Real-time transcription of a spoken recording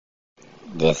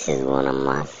This is one of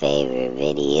my favorite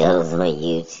videos on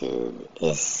YouTube.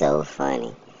 It's so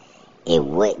funny. It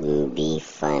wouldn't be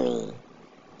funny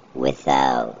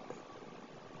without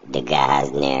the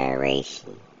guy's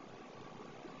narration.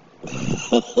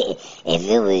 If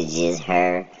it was just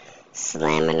her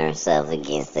slamming herself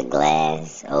against the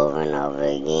glass over and over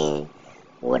again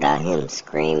without him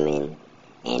screaming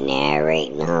and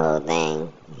narrating the whole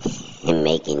thing and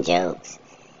making jokes,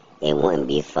 it wouldn't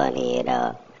be funny at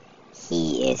all.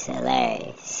 He is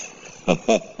hilarious.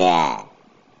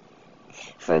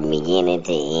 From beginning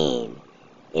to end,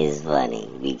 it's funny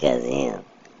because of him.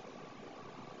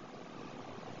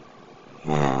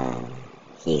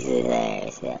 He's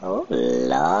hilarious. Oh,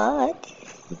 Lord.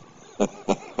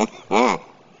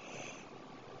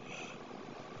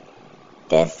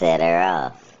 That set her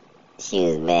off. She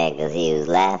was mad because he was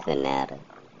laughing at her.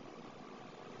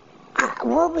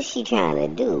 What was she trying to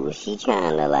do? Was she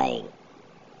trying to,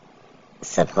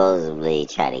 supposedly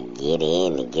try to get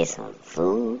in to get some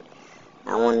food?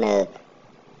 I wonder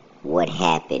what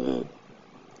happened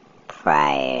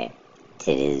prior to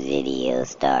this video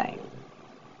starting.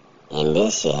 And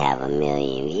this should have 1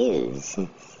 million views.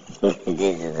 This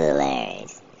is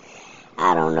hilarious.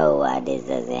 I don't know why this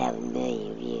doesn't have 1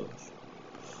 million views.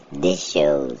 This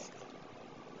shows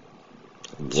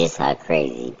just how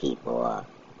crazy people are.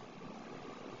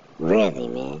 Really,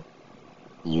 man.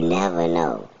 You never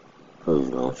know who's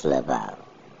gonna flip out.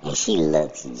 And she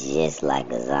looks just like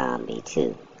a zombie,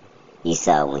 too. You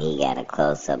saw when he got a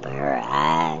close-up of her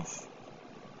eyes?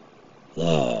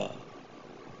 Yeah.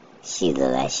 She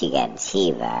looked like she got the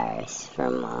T-virus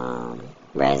from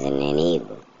Resident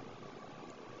Evil.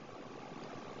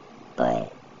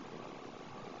 But,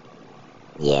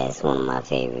 yeah, it's one of my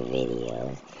favorite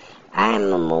videos. I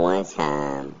remember one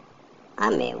time,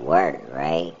 I'm at work,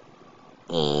 right?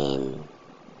 And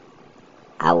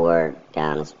I work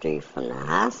down the street from the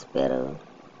hospital,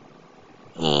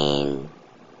 and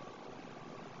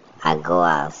I go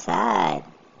outside,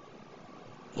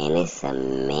 and it's a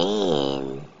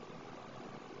man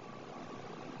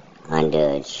under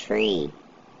a tree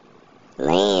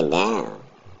laying down.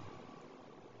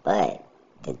 But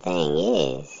the thing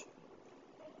is,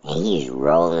 and he's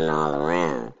rolling all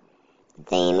around. The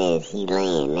thing is, he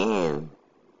laying down,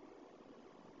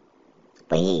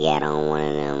 but he got on one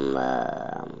of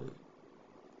them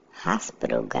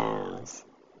hospital gowns.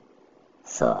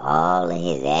 So all of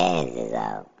his ass is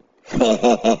out.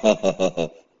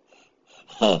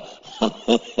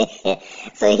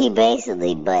 So he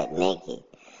basically butt naked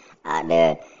out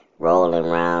there rolling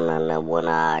around on one of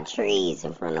our trees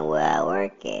in front of where I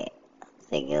work at.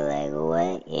 Thinking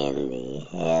what in the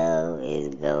hell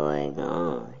is going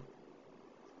on?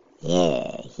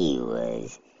 Yeah, he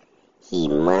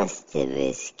must have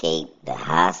escaped the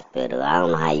hospital. I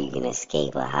don't know how you can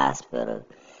escape a hospital,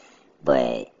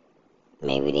 but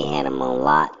maybe they had him on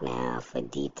lock now for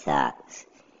detox,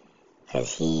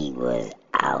 because he was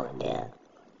out there.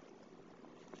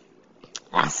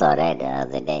 I saw that the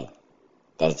other day.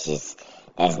 That's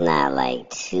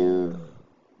not too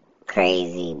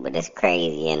crazy, but it's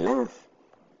crazy enough.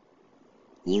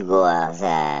 You go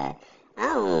outside, I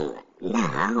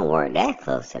don't work that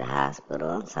close to the hospital.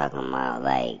 I'm talking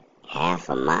about half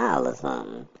a mile or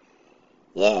something.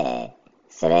 Yeah,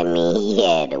 so that means he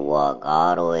had to walk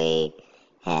all the way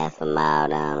half a mile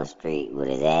down the street with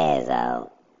his ass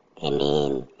out. And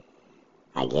then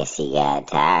I guess he got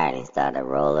tired and started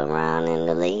rolling around in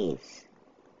the leaves.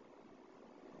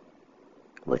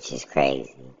 Which is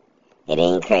crazy. It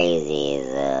ain't crazy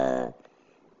as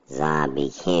zombie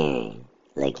Karen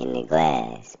licking the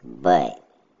glass, but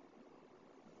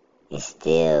it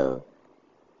still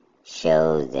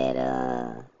shows that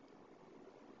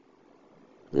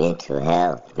mental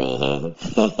health, man.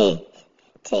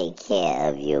 Take care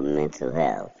of your mental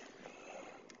health.